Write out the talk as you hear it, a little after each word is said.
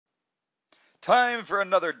Time for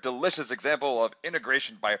another delicious example of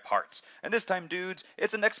integration by parts. And this time, dudes,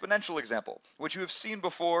 it's an exponential example, which you have seen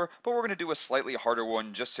before, but we're going to do a slightly harder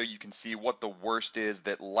one just so you can see what the worst is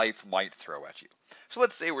that life might throw at you. So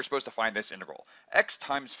let's say we're supposed to find this integral, x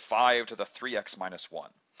times 5 to the 3x minus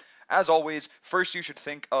 1. As always, first you should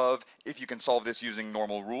think of if you can solve this using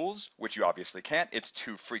normal rules, which you obviously can't, it's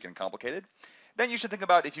too freaking complicated. Then you should think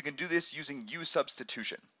about if you can do this using u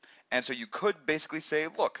substitution. And so you could basically say,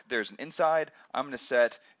 look, there's an inside. I'm going to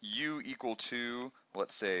set u equal to,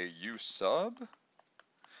 let's say, u sub.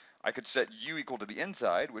 I could set u equal to the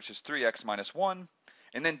inside, which is 3x minus 1.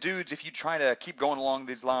 And then, dudes, if you try to keep going along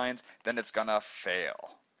these lines, then it's going to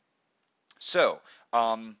fail. So,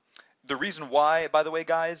 the reason why, by the way,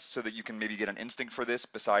 guys, so that you can maybe get an instinct for this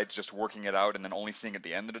besides just working it out and then only seeing at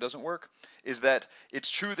the end that it doesn't work, is that it's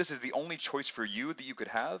true this is the only choice for u that you could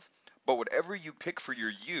have, but whatever you pick for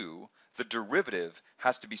your u, the derivative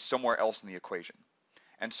has to be somewhere else in the equation.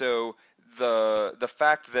 And so the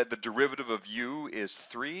fact that the derivative of u is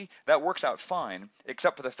 3, that works out fine,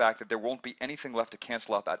 except for the fact that there won't be anything left to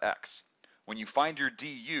cancel out that x. When you find your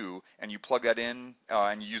du and you plug that in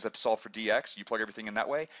and you use that to solve for dx, you plug everything in that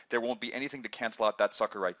way, there won't be anything to cancel out that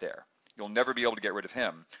sucker right there. You'll never be able to get rid of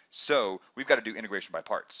him. So we've got to do integration by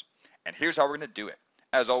parts. And here's how we're going to do it.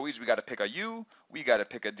 As always, we got to pick a u, we got to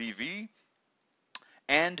pick a dv,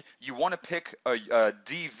 and you want to pick a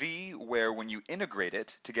dv where when you integrate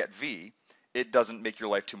it to get v, it doesn't make your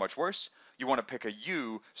life too much worse. You want to pick a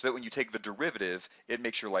u so that when you take the derivative, it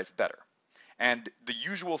makes your life better. And the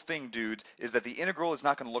usual thing, dudes, is that the integral is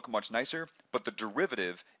not going to look much nicer, but the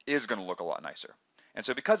derivative is going to look a lot nicer. And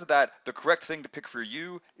so because of that, the correct thing to pick for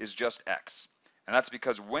u is just x. And that's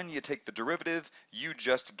because when you take the derivative, you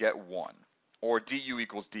just get 1. Or du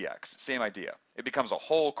equals dx. Same idea. It becomes a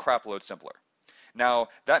whole crap load simpler. Now,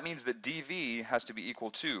 that means that dv has to be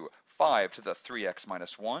equal to 5 to the 3x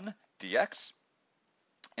minus 1 dx.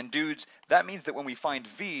 And dudes, that means that when we find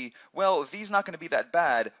v, well, v's not going to be that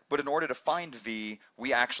bad, but in order to find v,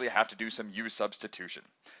 we actually have to do some u substitution.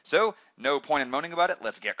 So, no point in moaning about it,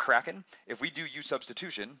 let's get cracking. If we do u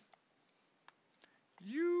substitution,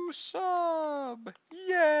 u sub,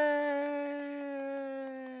 yay!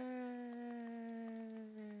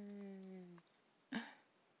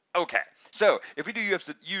 Okay, so if we do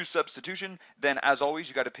u substitution, then as always,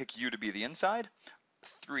 you got to pick u to be the inside,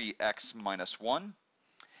 3x minus 1.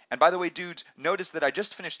 And by the way, dudes, notice that I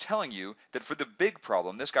just finished telling you that for the big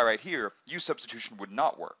problem, this guy right here, u substitution would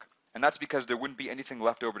not work. And that's because there wouldn't be anything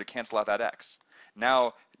left over to cancel out that x.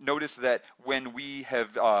 Now, notice that when we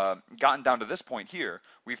have gotten down to this point here,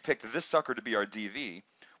 we've picked this sucker to be our dv.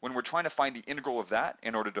 When we're trying to find the integral of that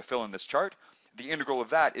in order to fill in this chart, the integral of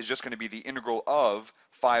that is just going to be the integral of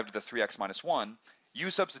 5 to the 3x minus 1. U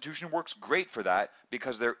substitution works great for that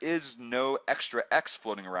because there is no extra x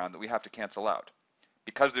floating around that we have to cancel out.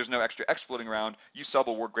 Because there's no extra x floating around, u sub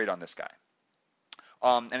will work great on this guy.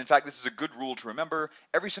 And in fact, this is a good rule to remember.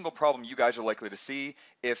 Every single problem you guys are likely to see,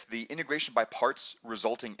 if the integration by parts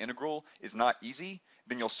resulting integral is not easy,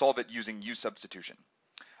 then you'll solve it using u substitution.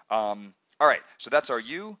 All right, so that's our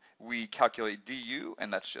u. We calculate du,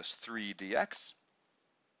 and that's just 3 dx.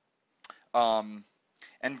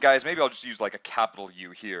 And guys, maybe I'll just use like a capital U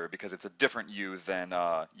here because it's a different u than,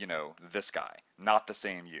 you know, this guy, not the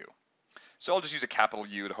same u. So I'll just use a capital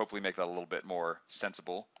U to hopefully make that a little bit more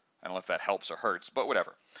sensible. I don't know if that helps or hurts, but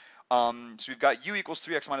whatever. So we've got u equals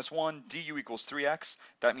 3x minus 1, du equals 3x.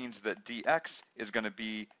 That means that dx is going to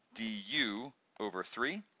be du over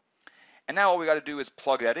 3. And now all we got to do is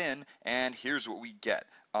plug that in, and here's what we get.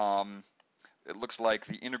 It looks like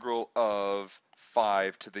the integral of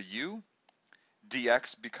 5 to the u.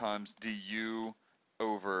 Dx becomes du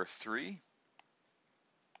over 3.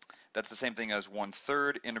 That's the same thing as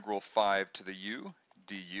 1/3 integral 5 to the u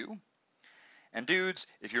du. And dudes,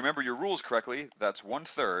 if you remember your rules correctly, that's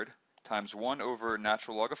 1/3 times 1 over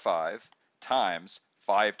natural log of 5 times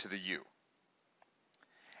 5 to the u.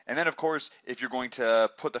 And then, of course, if you're going to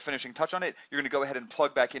put the finishing touch on it, you're going to go ahead and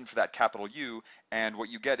plug back in for that capital U, and what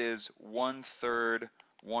you get is 1/3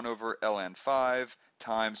 1 over ln 5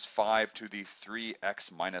 times 5 to the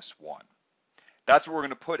 3x minus 1. That's what we're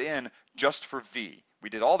going to put in just for v. We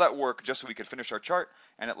did all that work just so we could finish our chart,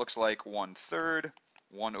 and it looks like 1/3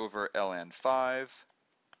 1 over ln 5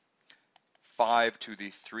 to the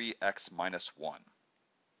 3x minus 1.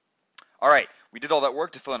 All right, we did all that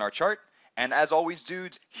work to fill in our chart, and as always,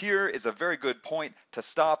 dudes, here is a very good point to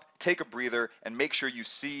stop, take a breather, and make sure you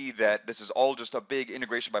see that this is all just a big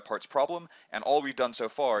integration by parts problem, and all we've done so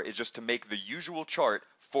far is just to make the usual chart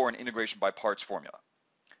for an integration by parts formula.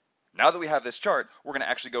 Now that we have this chart, we're going to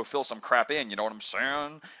actually go fill some crap in, you know what I'm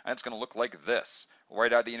saying? And it's going to look like this. We'll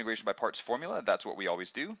write out the integration by parts formula. That's what we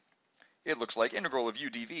always do. It looks like integral of u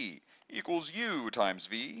dv equals u times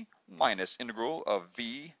v minus integral of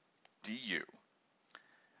v du.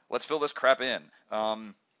 Let's fill this crap in.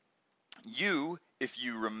 U, if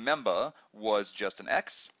you remember, was just an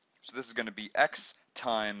x. So this is going to be x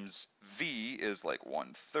times v is like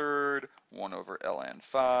 1/3, 1 over ln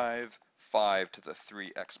 5, 5 to the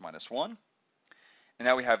 3x minus 1. And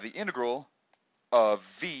now we have the integral of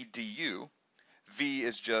v du. V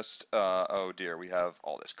is just, oh dear, we have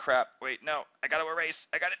all this crap. Wait, no, I got to erase.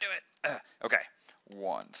 I got to do it. Okay,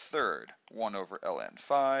 1/3, 1 over ln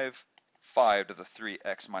 5, 5 to the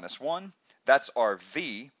 3x minus 1. That's our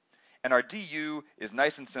v. And our du is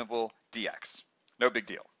nice and simple, dx. No big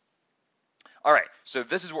deal. All right, so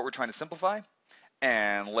this is what we're trying to simplify.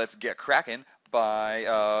 And let's get cracking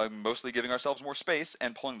by mostly giving ourselves more space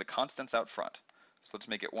and pulling the constants out front. So let's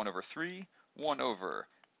make it 1 over 3, 1 over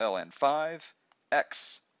ln 5,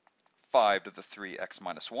 x, 5 to the 3x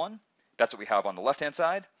minus 1. That's what we have on the left-hand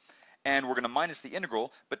side. And we're going to minus the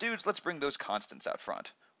integral. But dudes, let's bring those constants out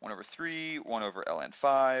front. 1 over 3, 1 over ln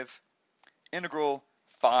 5, integral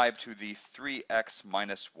 5 to the 3x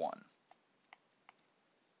minus 1.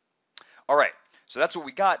 All right, so that's what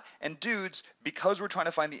we got. And dudes, because we're trying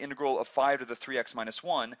to find the integral of 5 to the 3x minus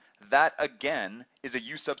 1, that again is a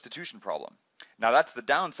u substitution problem. Now that's the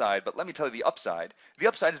downside, but let me tell you the upside. The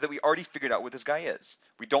upside is that we already figured out what this guy is.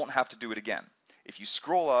 We don't have to do it again. If you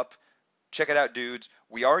scroll up, check it out, dudes.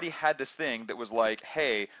 We already had this thing that was like,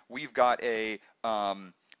 hey, we've got a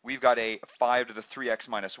 5 to the 3x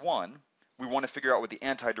minus 1. We want to figure out what the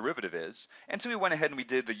antiderivative is. And so we went ahead and we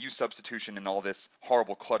did the u substitution in all this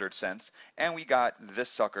horrible cluttered sense, and we got this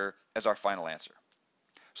sucker as our final answer.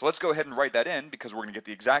 So let's go ahead and write that in because we're going to get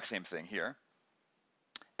the exact same thing here.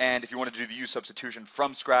 And if you want to do the u substitution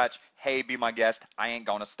from scratch, hey, be my guest. I ain't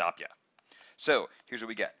going to stop you. So here's what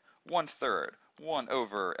we get. 1/3, 1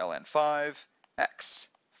 over ln 5, x,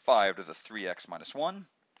 5 to the 3x minus 1,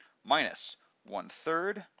 minus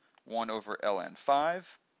 1/3, 1 over ln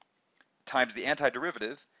 5, times the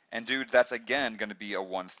antiderivative, and dude, that's again going to be a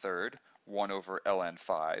 1/3, 1 over ln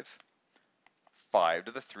 5, 5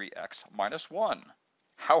 to the 3x minus 1.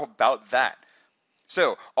 How about that?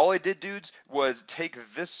 So all I did, dudes, was take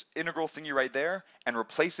this integral thingy right there and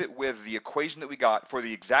replace it with the equation that we got for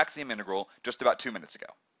the exact same integral just about 2 minutes ago.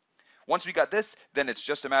 Once we got this, then it's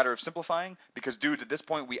just a matter of simplifying because, dudes, at this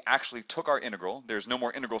point we actually took our integral. There's no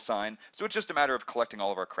more integral sign, so it's just a matter of collecting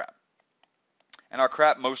all of our crap. And our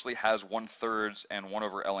crap mostly has 1/3 and 1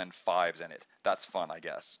 over ln 5s in it. That's fun, I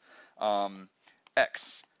guess.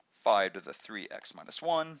 X, 5 to the 3x minus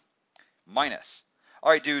 1, minus.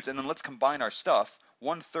 All right, dudes, and then let's combine our stuff.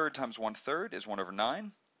 1/3 times 1/3 is 1 over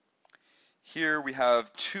 9. Here we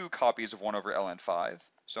have 2 copies of 1 over ln 5.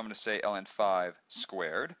 So I'm going to say ln 5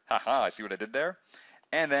 squared. Haha, I see what I did there.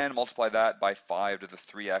 And then multiply that by 5 to the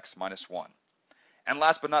 3x minus 1. And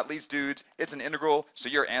last but not least, dudes, it's an integral, so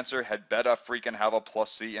your answer had better freaking have a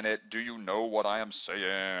plus c in it. Do you know what I am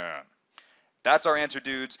saying? That's our answer,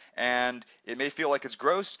 dudes, and it may feel like it's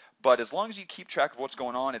gross, but as long as you keep track of what's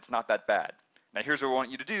going on, it's not that bad. Now here's what I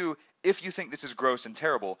want you to do. If you think this is gross and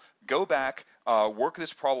terrible, go back, work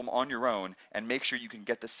this problem on your own, and make sure you can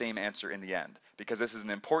get the same answer in the end. Because this is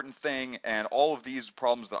an important thing, and all of these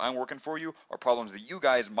problems that I'm working for you are problems that you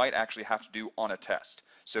guys might actually have to do on a test.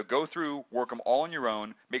 So go through, work them all on your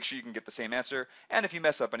own, make sure you can get the same answer, and if you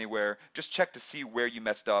mess up anywhere, just check to see where you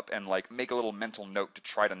messed up and like make a little mental note to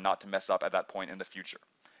try to not to mess up at that point in the future.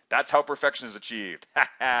 That's how perfection is achieved.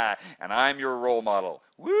 And I'm your role model.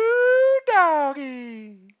 Woo,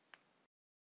 doggy!